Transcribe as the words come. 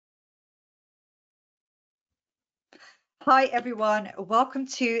Hi everyone, welcome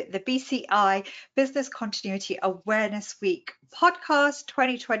to the BCI Business Continuity Awareness Week podcast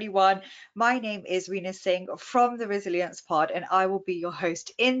 2021. My name is Rina Singh from the Resilience Pod, and I will be your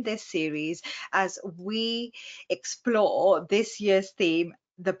host in this series as we explore this year's theme.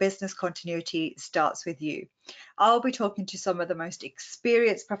 The business continuity starts with you. I'll be talking to some of the most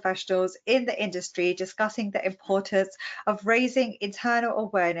experienced professionals in the industry, discussing the importance of raising internal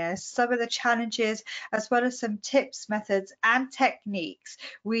awareness, some of the challenges, as well as some tips, methods, and techniques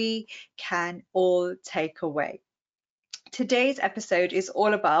we can all take away. Today's episode is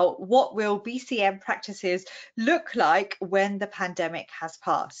all about what will BCM practices look like when the pandemic has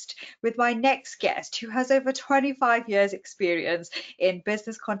passed, with my next guest who has over 25 years experience in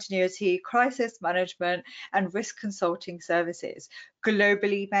business continuity, crisis management and risk consulting services.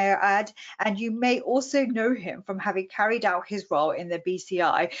 Globally, may I add, and you may also know him from having carried out his role in the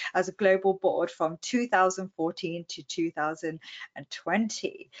BCI as a global board from 2014 to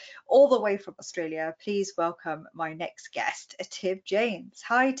 2020. All the way from Australia, please welcome my next guest, Tim Janes.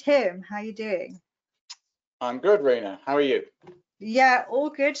 Hi, Tim. How are you doing? I'm good, Rina. How are you? Yeah,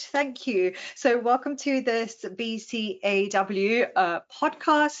 all good. Thank you. So welcome to this BCAW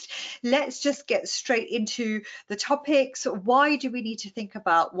podcast. Let's just get straight into the topics. Why do we need to think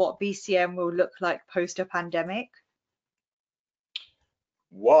about what BCM will look like post a pandemic?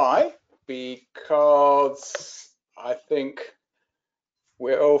 Why? Because I think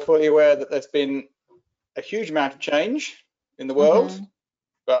we're all fully aware that there's been a huge amount of change in the world,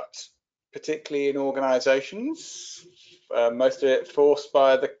 but particularly in organizations, most of it forced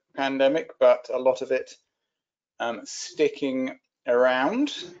by the pandemic, but a lot of it sticking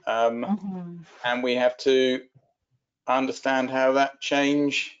around. And we have to understand how that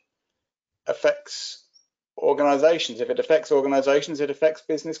change affects organizations. If it affects organizations, it affects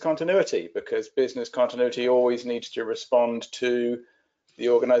business continuity, because business continuity always needs to respond to the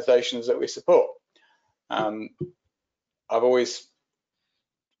organizations that we support. I've always,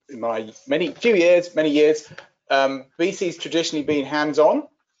 in my many years, BC's traditionally been hands-on,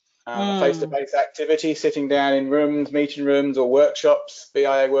 face-to-face activity, sitting down in rooms, meeting rooms or workshops,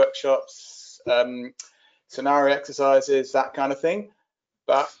 BIA workshops, scenario exercises, that kind of thing.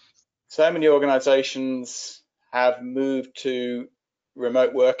 But so many organizations have moved to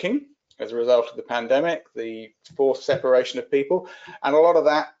remote working as a result of the pandemic, the forced separation of people, and a lot of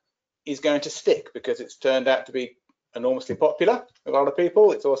that is going to stick because it's turned out to be enormously popular with a lot of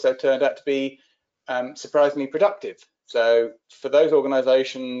people. It's also turned out to be surprisingly productive. So for those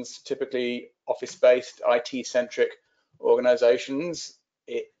organizations, typically office-based, IT-centric organizations,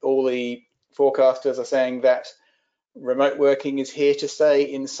 all the forecasters are saying that remote working is here to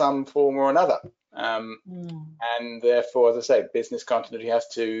stay in some form or another. And therefore, as I say, business continuity has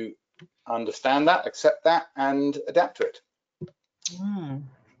to understand that, accept that, and adapt to it.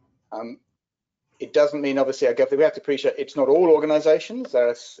 It doesn't mean, obviously, I guess we have to appreciate it's not all organizations.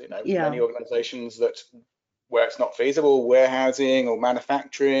 There's many organizations where it's not feasible, warehousing or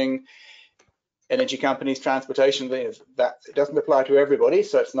manufacturing, energy companies, transportation, that it doesn't apply to everybody,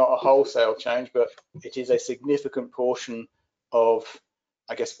 so it's not a wholesale change, but it is a significant portion of,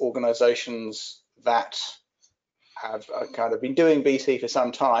 I guess, organizations that have kind of been doing BC for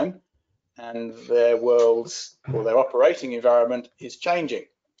some time, and their worlds or their operating environment is changing.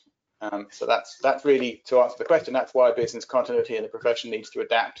 So that's really, to answer the question, that's why business continuity in the profession needs to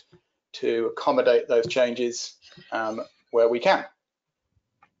adapt to accommodate those changes where we can.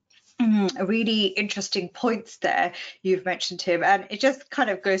 Really interesting points there you've mentioned, Tim, and it just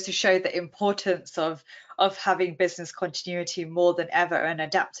kind of goes to show the importance of having business continuity more than ever and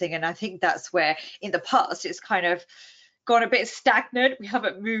adapting. And I think that's where in the past it's kind of gone a bit stagnant. We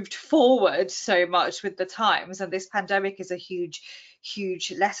haven't moved forward so much with the times, and this pandemic is a huge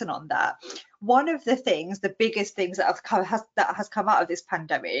lesson on that. One of the things, the biggest things that has come out of this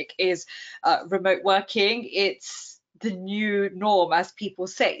pandemic is remote working. It's the new norm, as people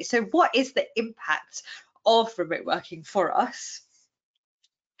say. So what is the impact of remote working for us?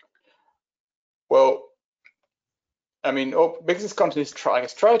 Well, I mean, business continuity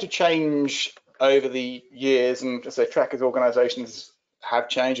has tried to change over the years, and as I say, trackers organizations have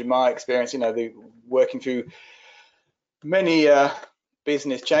changed in my experience. They're working through many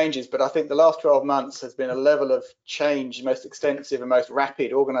business changes, but I think the last 12 months has been a level of change, the most extensive and most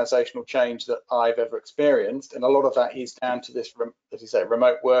rapid organizational change that I've ever experienced. And a lot of that is down to this, as you say,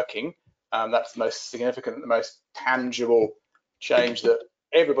 remote working. That's the most significant, the most tangible change that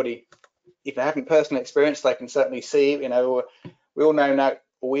everybody, if they haven't personally experienced, they can certainly see. We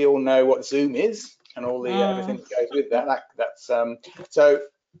all know what Zoom is and all the everything that goes with that. So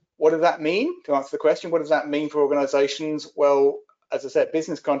what does that mean? To answer the question, what does that mean for organizations? Well, as I said,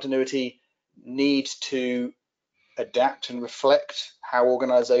 business continuity needs to adapt and reflect how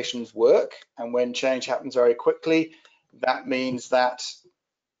organizations work. And when change happens very quickly, that means that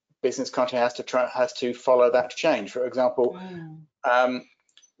business continuity has to follow that change. For example,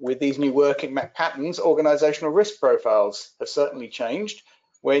 with these new working patterns, organizational risk profiles have certainly changed.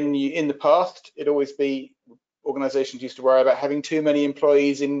 When in the past, it'd always be organizations used to worry about having too many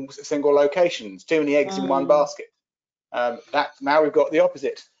employees in single locations, too many eggs in one basket. Now we've got the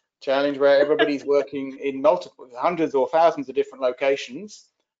opposite challenge where everybody's working in multiple, hundreds or thousands of different locations.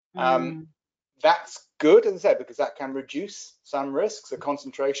 That's good, as I said, because that can reduce some risks, the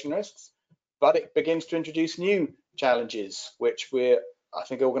concentration risks, but it begins to introduce new challenges, which I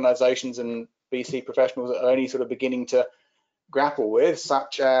think organizations and BC professionals are only sort of beginning to grapple with,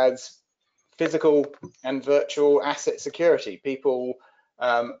 such as physical and virtual asset security. People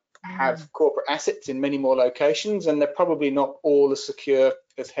have corporate assets in many more locations, and they're probably not all as secure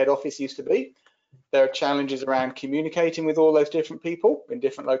as head office used to be. There are challenges around communicating with all those different people in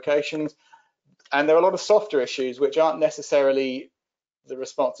different locations, and there are a lot of softer issues which aren't necessarily the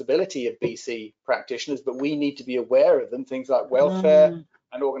responsibility of BC practitioners, but we need to be aware of them, things like welfare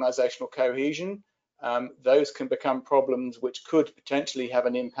and organizational cohesion. Those can become problems which could potentially have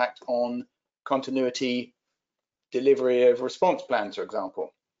an impact on continuity delivery of response plans, for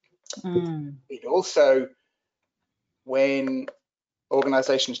example. It also, when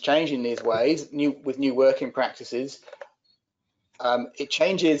organizations change in these ways, with new working practices, it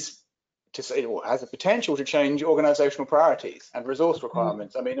changes to say, or has the potential to change organizational priorities and resource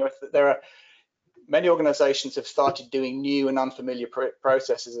requirements. I mean, there are many organizations have started doing new and unfamiliar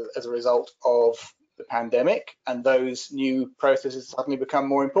processes as a result of the pandemic, and those new processes suddenly become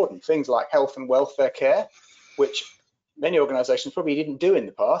more important. Things like health and welfare care, which many organizations probably didn't do in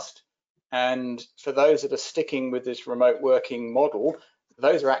the past. And for those that are sticking with this remote working model,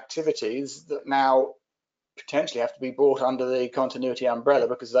 those are activities that now potentially have to be brought under the continuity umbrella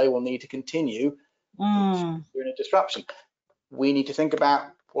because they will need to continue during a disruption. We need to think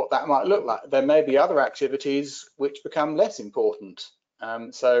about what that might look like. There may be other activities which become less important.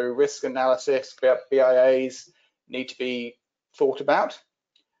 So risk analysis, BIAs need to be thought about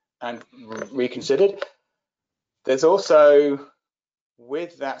and reconsidered. There's also,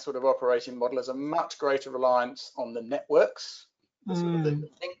 with that sort of operating model, there's a much greater reliance on the networks, the sort of the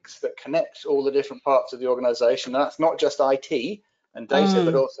links that connect all the different parts of the organization. And that's not just IT and data,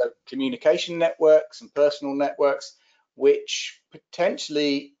 but also communication networks and personal networks, which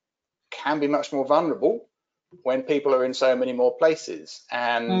potentially can be much more vulnerable when people are in so many more places.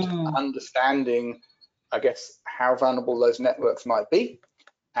 And understanding, I guess, how vulnerable those networks might be,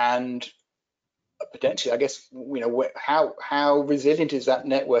 and potentially, I guess, how resilient is that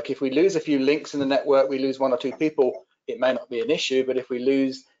network? If we lose a few links in the network, we lose one or two people, it may not be an issue, but if we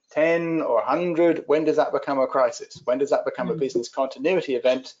lose 10 or 100, when does that become a crisis? When does that become a business continuity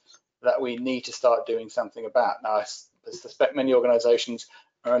event that we need to start doing something about? Now, I suspect many organizations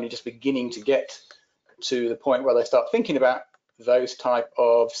are only just beginning to get to the point where they start thinking about those type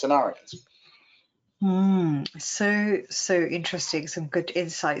of scenarios. So interesting. Some good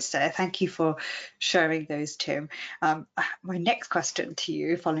insights there. Thank you for sharing those, Tim. My next question to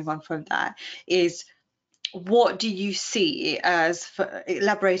you, following on from that, is what do you see as,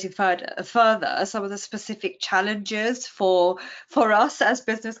 elaborating further, some of the specific challenges for us as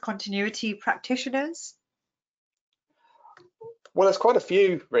business continuity practitioners? Well, there's quite a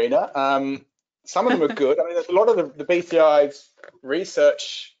few, Rina. Some of them are good. I mean, there's a lot of the BCI's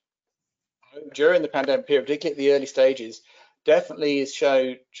research during the pandemic period, particularly at the early stages, definitely has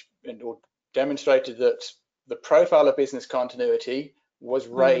showed or demonstrated that the profile of business continuity was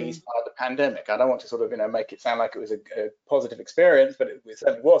raised by the pandemic. I don't want to sort of, make it sound like it was a positive experience, but it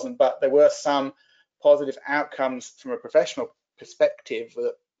certainly wasn't. But there were some positive outcomes from a professional perspective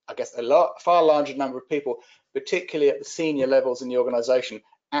that I guess far larger number of people, particularly at the senior levels in the organization,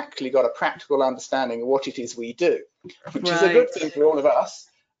 actually got a practical understanding of what it is we do, which is a good thing for all of us.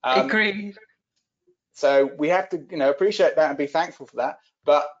 Agree. So we have to, appreciate that and be thankful for that.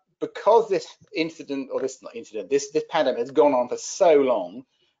 But because this pandemic has gone on for so long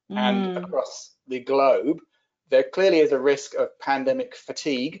and across the globe, there clearly is a risk of pandemic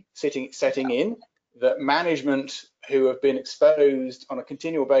fatigue setting in, that management who have been exposed on a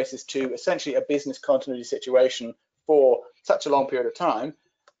continual basis to essentially a business continuity situation for such a long period of time,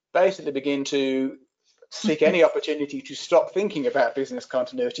 basically begin to seek any opportunity to stop thinking about business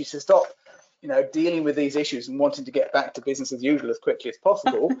continuity, to stop dealing with these issues and wanting to get back to business as usual as quickly as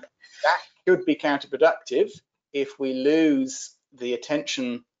possible. That could be counterproductive if we lose the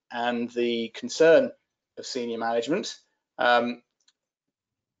attention and the concern of senior management,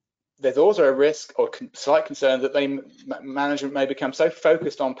 there's also a risk or slight concern that management may become so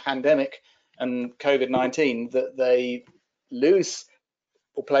focused on pandemic and COVID-19 that they lose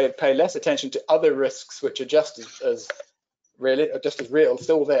or pay less attention to other risks which are just as real,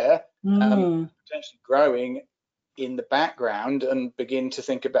 still there, potentially growing in the background, and begin to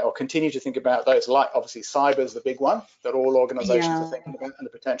think about or continue to think about those, like obviously cyber is the big one that all organizations are thinking about, and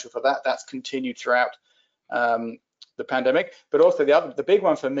the potential for that's continued throughout the pandemic. But also the big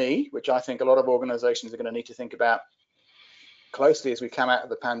one for me, which I think a lot of organizations are going to need to think about closely as we come out of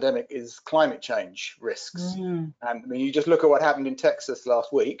the pandemic, is climate change risks. And I mean, you just look at what happened in Texas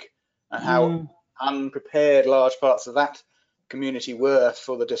last week and how unprepared large parts of that community were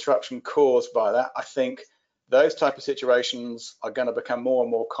for the disruption caused by that. I think those type of situations are going to become more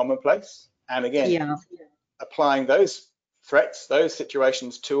and more commonplace. And again, applying those threats, those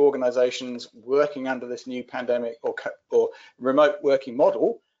situations to organizations working under this new pandemic or remote working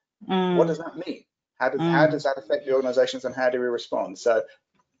model, what does that mean? How does that affect the organizations, and how do we respond? So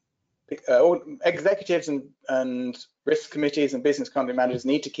executives and risk committees and business continuity managers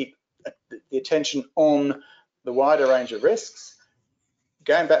need to keep the attention on the wider range of risks.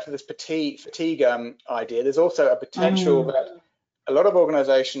 Going back to this fatigue idea, there's also a potential that a lot of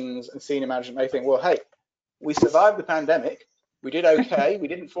organizations and senior management may think, well, hey, we survived the pandemic, we did okay, we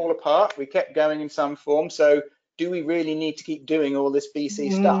didn't fall apart, we kept going in some form, so do we really need to keep doing all this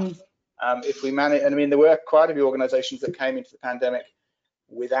BC stuff? If we manage, and I mean, there were quite a few organizations that came into the pandemic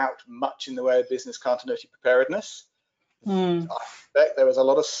without much in the way of business continuity preparedness. I suspect there was a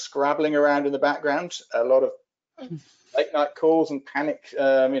lot of scrabbling around in the background, a lot of late night calls and panic,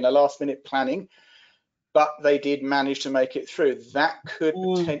 last minute planning, but they did manage to make it through. That could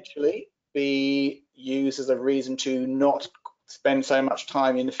potentially be used as a reason to not spend so much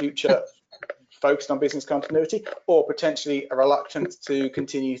time in the future focused on business continuity, or potentially a reluctance to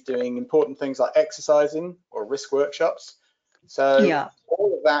continue doing important things like exercising or risk workshops. So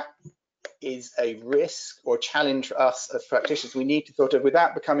all of that is a risk or challenge for us as practitioners. We need to sort of,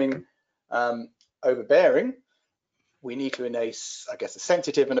 without becoming overbearing, we need to, in a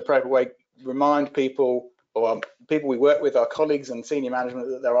sensitive and appropriate way, remind people, or people we work with, our colleagues and senior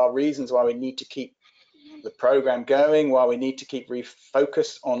management, that there are reasons why we need to keep the program going, why we need to keep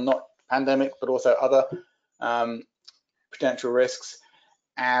refocused on not pandemic, but also other potential risks,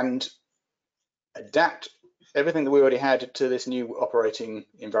 and adapt everything that we already had to this new operating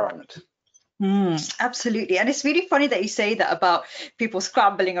environment. Absolutely. And it's really funny that you say that about people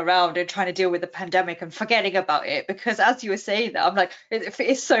scrambling around and trying to deal with the pandemic and forgetting about it, because as you were saying that, I'm like,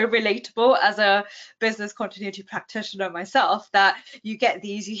 it's so relatable as a business continuity practitioner myself, that you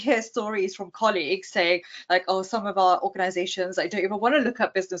hear stories from colleagues saying like, oh, some of our organizations, I don't even want to look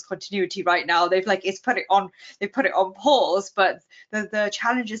at business continuity right now. They've put it on pause. But the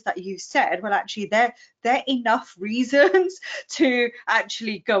challenges that you said, well, actually they're enough reasons to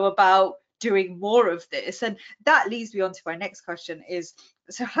actually go about doing more of this. And that leads me on to my next question is,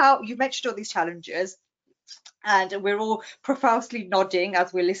 so how you mentioned all these challenges, and we're all profusely nodding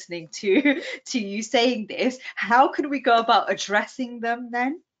as we're listening to you saying this. How can we go about addressing them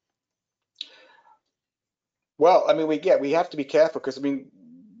then? Well, I mean, we have to be careful, because I mean,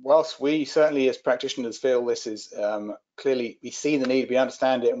 whilst we certainly as practitioners feel this is clearly, we see the need, we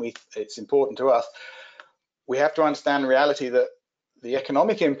understand it, and it's important to us, we have to understand the reality that the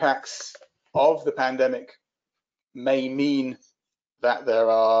economic impacts of the pandemic may mean that there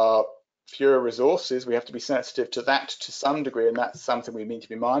are fewer resources. We have to be sensitive to that to some degree, and that's something we need to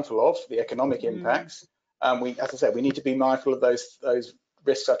be mindful of, the economic impacts. As I said, we need to be mindful of those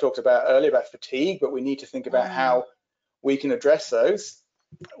risks I talked about earlier about fatigue, but we need to think about how we can address those.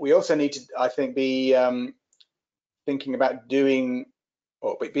 We also need to, I think, be thinking about doing,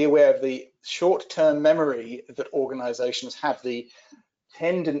 or be aware of the short-term memory that organizations have, the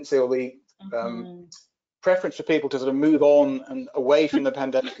tendency or the preference for people to sort of move on and away from the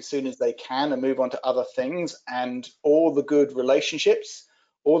pandemic as soon as they can and move on to other things, and all the good relationships,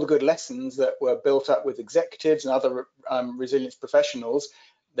 all the good lessons that were built up with executives and other resilience professionals.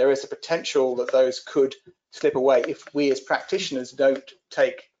 There is a potential that those could slip away if we as practitioners don't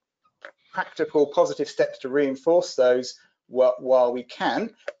take practical positive steps to reinforce those while we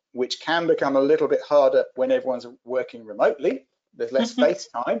can, which can become a little bit harder when everyone's working remotely. There's less face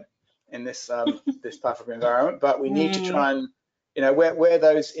time in this this type of environment, but we need to try and, where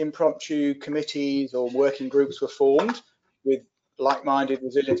those impromptu committees or working groups were formed with like-minded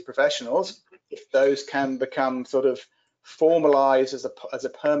resilience professionals, if those can become sort of formalized as a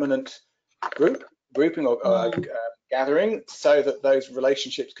permanent grouping or gathering so that those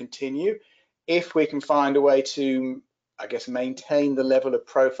relationships continue. If we can find a way to, I guess, maintain the level of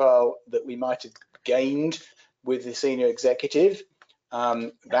profile that we might have gained with the senior executive,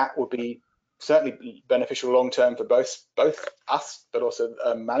 that would be certainly beneficial long term for both us, but also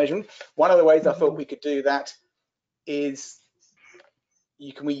management. One of the ways I thought we could do that is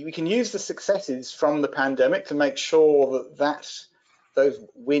we can use the successes from the pandemic to make sure that those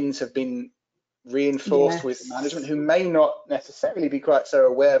wins have been reinforced with management who may not necessarily be quite so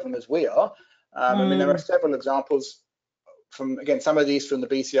aware of them as we are. I mean, there are several examples from, again, some of these from the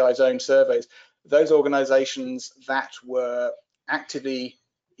BCI's own surveys. Those organizations that were actively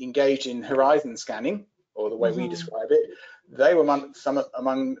engaged in horizon scanning, or the way we describe it, they were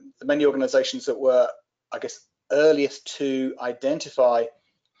among the many organizations that were, I guess, earliest to identify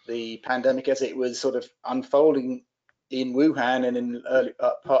the pandemic as it was sort of unfolding in Wuhan and in early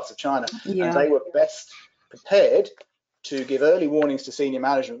parts of China. And they were best prepared to give early warnings to senior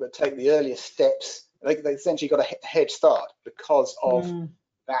management, but take the earliest steps. They essentially got a head start because of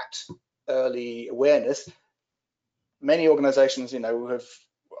that early awareness. Many organizations, have,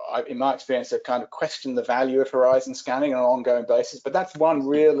 in my experience, have kind of questioned the value of horizon scanning on an ongoing basis, but that's one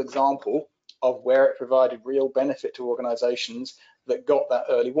real example of where it provided real benefit to organizations that got that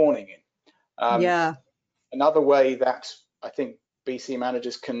early warning in. Another way that I think BC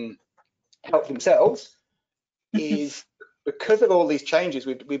managers can help themselves is because of all these changes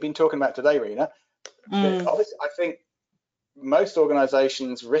we've been talking about today, Rina. Obviously, I think most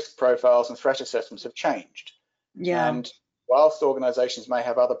organizations' risk profiles and threat assessments have changed. And whilst organizations may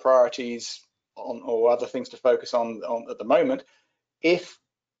have other priorities or other things to focus on at the moment, if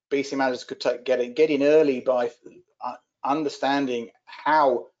BC managers could get in early by understanding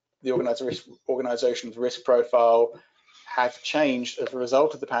how the organization's risk profile has changed as a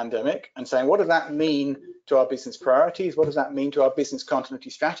result of the pandemic, and saying, what does that mean to our business priorities? What does that mean to our business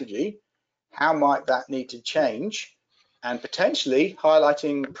continuity strategy? How might that need to change? And potentially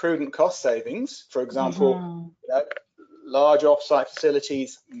highlighting prudent cost savings. For example, large offsite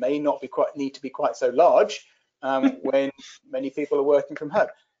facilities may not need to be quite so large when many people are working from home.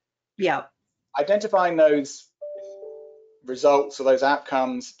 Identifying those results or those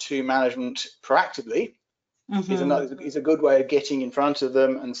outcomes to management proactively is a good way of getting in front of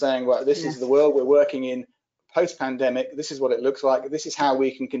them and saying, well, this is the world we're working in post-pandemic. This is what it looks like. This is how we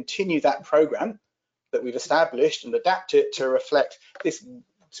can continue that program that we've established and adapt it to reflect this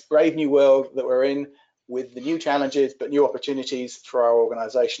brave new world that we're in, with the new challenges but new opportunities for our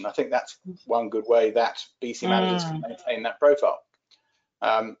organization. I think that's one good way that BC managers can maintain that profile.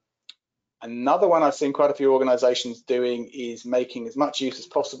 Another one I've seen quite a few organizations doing is making as much use as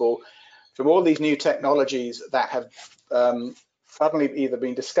possible from all these new technologies that have suddenly either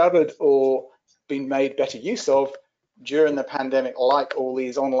been discovered or been made better use of during the pandemic, like all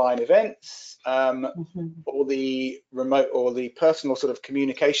these online events, all the remote or the personal sort of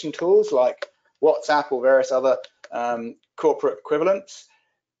communication tools like WhatsApp or various other corporate equivalents.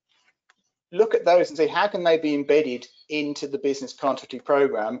 Look at those and see how can they be embedded into the business continuity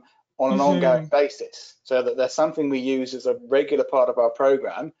program on an ongoing basis, so that there's something we use as a regular part of our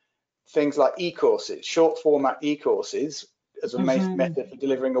program. Things like e-courses, short format e-courses as a method for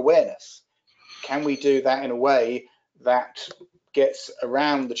delivering awareness. Can we do that in a way that gets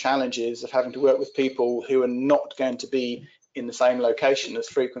around the challenges of having to work with people who are not going to be in the same location as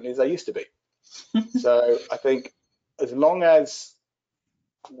frequently as they used to be? So I think as long as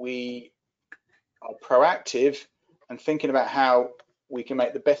we are proactive and thinking about how we can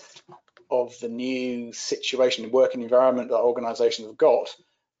make the best of the new situation and working environment that organizations have got,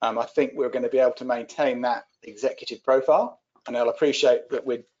 I think we're going to be able to maintain that executive profile, and they'll appreciate that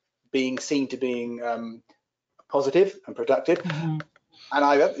we're being seen to being positive and productive. And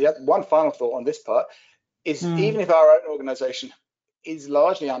one final thought on this part is, even if our own organization is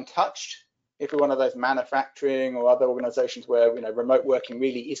largely untouched, if we're one of those manufacturing or other organizations where remote working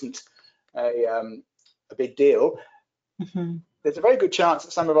really isn't a big deal, there's a very good chance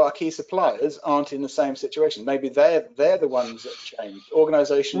that some of our key suppliers aren't in the same situation. Maybe they're the ones that changed.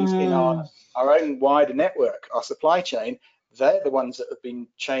 Organizations in our own wider network, our supply chain, they're the ones that have been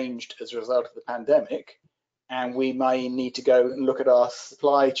changed as a result of the pandemic, and we may need to go and look at our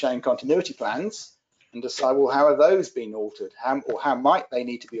supply chain continuity plans and decide, well, how are those being altered? How might they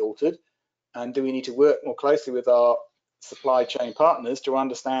need to be altered? And do we need to work more closely with our supply chain partners to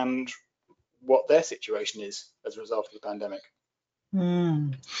understand what their situation is as a result of the pandemic?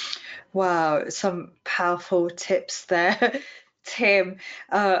 Wow, some powerful tips there, Tim.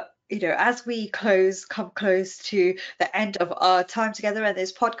 as we come close to the end of our time together in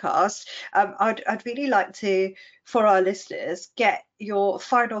this podcast, I'd really like to, for our listeners, get your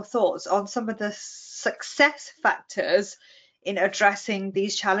final thoughts on some of the success factors in addressing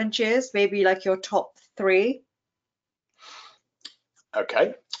these challenges, maybe like your top three.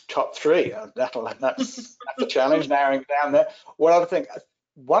 Okay, top three. That's a challenge, narrowing down there. What I think,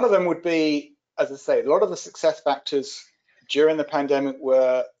 one of them would be, as I say, a lot of the success factors during the pandemic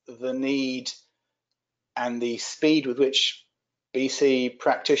were the need and the speed with which BC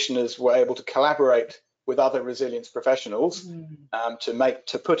practitioners were able to collaborate with other resilience professionals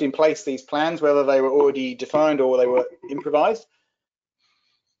to put in place these plans, whether they were already defined or they were improvised.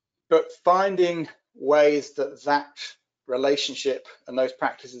 But finding ways that relationship and those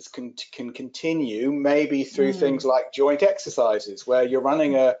practices can continue, maybe through things like joint exercises, where you're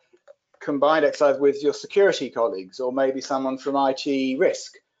running a combined exercise with your security colleagues, or maybe someone from IT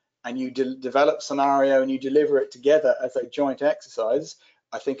risk, and you develop scenario and you deliver it together as a joint exercise,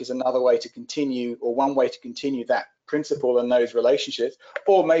 I think is another way to continue, or one way to continue that principle and those relationships,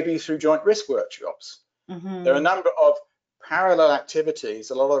 or maybe through joint risk workshops. There are a number of parallel activities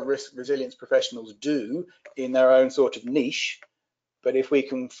a lot of resilience professionals do in their own sort of niche, but if we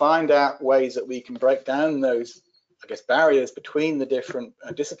can find out ways that we can break down those, I guess, barriers between the different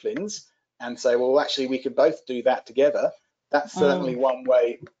disciplines and say, well, actually, we could both do that together, that's certainly one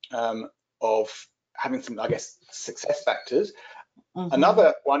way of having some, I guess, success factors.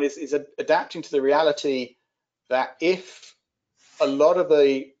 Another one is adapting to the reality that if a lot of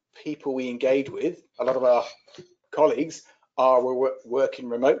the people we engage with, a lot of our colleagues are working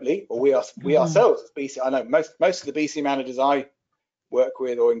remotely, or we ourselves as BC, I know most of the BC managers I work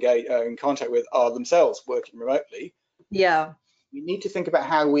with or engage in contact with are themselves working remotely. Yeah, we need to think about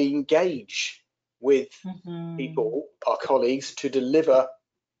how we engage with people, our colleagues, to deliver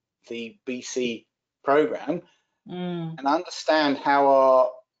the BC program and understand how our,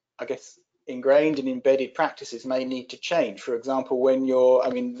 I guess, ingrained and embedded practices may need to change. For example, when you're, I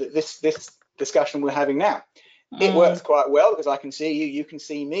mean, this discussion we're having now, it works quite well because I can see you, you can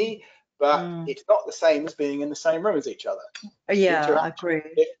see me, but it's not the same as being in the same room as each other. Yeah, I agree.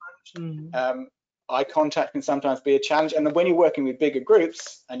 Eye contact can sometimes be a challenge, and when you're working with bigger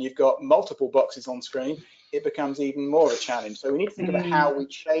groups and you've got multiple boxes on screen, it becomes even more of a challenge. So we need to think about how we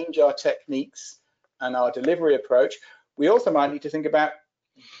change our techniques and our delivery approach. We also might need to think about,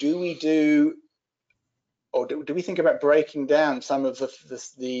 do we think about breaking down some of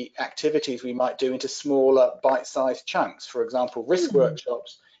the activities we might do into smaller bite-sized chunks? For example, risk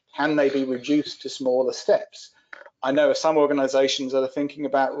workshops, can they be reduced to smaller steps? I know some organizations that are thinking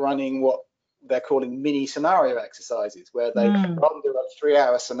about running what they're calling mini scenario exercises, where they, rather than do a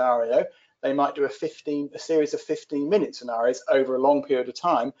 3-hour scenario, they might do a series of 15-minute scenarios over a long period of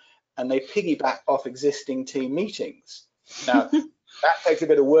time, and they piggyback off existing team meetings. Now, that takes a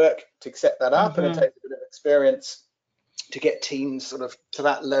bit of work to set that up, and it takes a bit of experience to get teams sort of to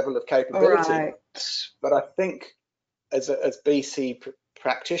that level of capability. Right. But I think as BC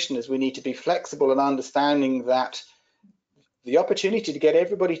practitioners, we need to be flexible and understanding that the opportunity to get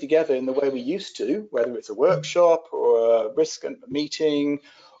everybody together in the way we used to, whether it's a workshop or a risk meeting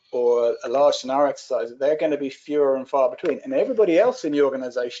or a large scenario exercise, they're going to be fewer and far between. And everybody else in the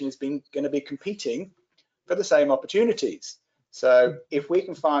organization is going to be competing for the same opportunities. So if we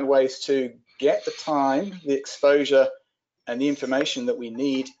can find ways to get the time, the exposure, and the information that we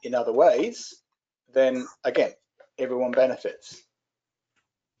need in other ways, then again, everyone benefits.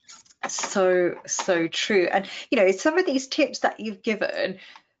 So true. And some of these tips that you've given,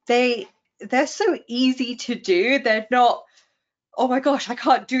 they're so easy to do. They're not, oh my gosh, I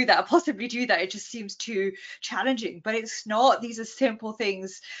can't do that, possibly do that. It just seems too challenging, but it's not. These are simple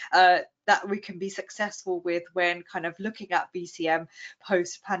things that we can be successful with when kind of looking at BCM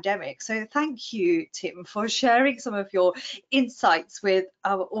post-pandemic. So thank you, Tim, for sharing some of your insights with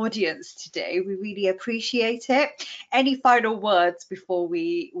our audience today. We really appreciate it. Any final words before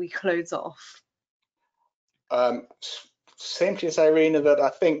we close off? Simply to say, Rina, that I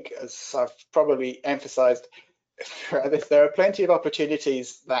think, as I've probably emphasized, there are plenty of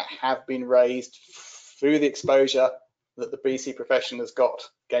opportunities that have been raised through the exposure that the BC profession has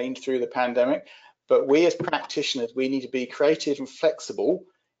gained through the pandemic. But we as practitioners, we need to be creative and flexible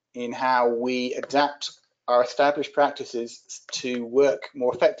in how we adapt our established practices to work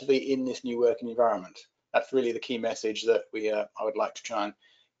more effectively in this new working environment. That's really the key message that I would like to try and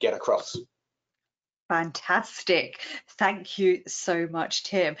get across. Fantastic. Thank you so much,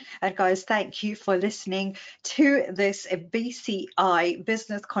 Tim. And guys, thank you for listening to this BCI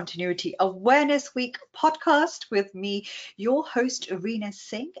Business Continuity Awareness Week podcast with me, your host, Rina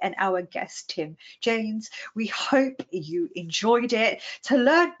Singh, and our guest, Tim Janes. We hope you enjoyed it. To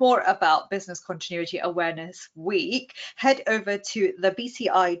learn more about Business Continuity Awareness Week, head over to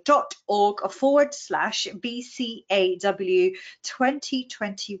thebci.org/BCAW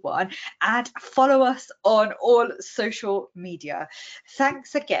 2021 and follow us on all social media.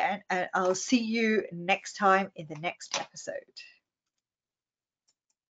 Thanks again, and I'll see you next time in the next episode.